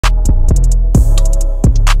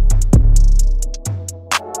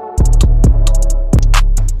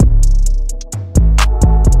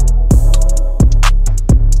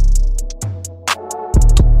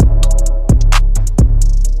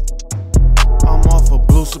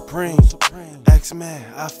supreme. X-Men,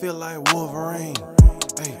 I feel like Wolverine.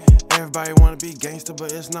 Hey, everybody wanna be gangster,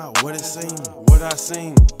 but it's not what it seems. What I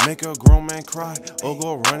seen, make a grown man cry or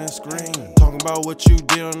go run and scream. Talking about what you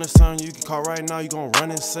did on the sun, you can call right now, you gon'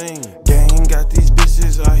 run and sing. Gang got these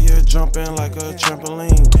bitches out here jumping like a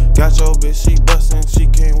trampoline. Got your bitch, she bustin', she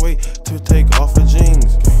can't wait to take off her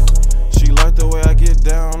jeans. She like the way I get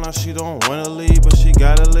down, now she don't wanna leave, but she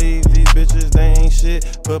gotta leave. These bitches, they ain't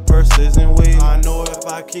shit, but purses and weed. I know if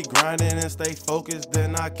I keep grinding and stay focused,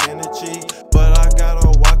 then I can achieve. But I gotta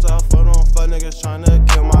watch out for them fuck niggas tryna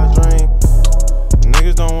kill my dream.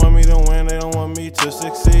 Niggas don't want me to win, they don't want me to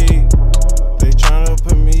succeed. They tryna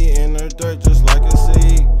put me in the dirt just like a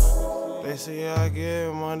seed. They see I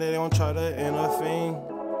get money, they gon' try to intervene.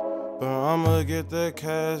 But I'ma get the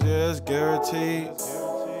cash, yeah, it's guaranteed.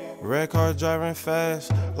 Red car driving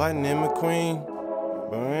fast like Nick McQueen.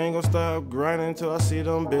 But I ain't gon' stop grinding till I see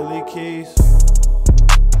them Billy Keys.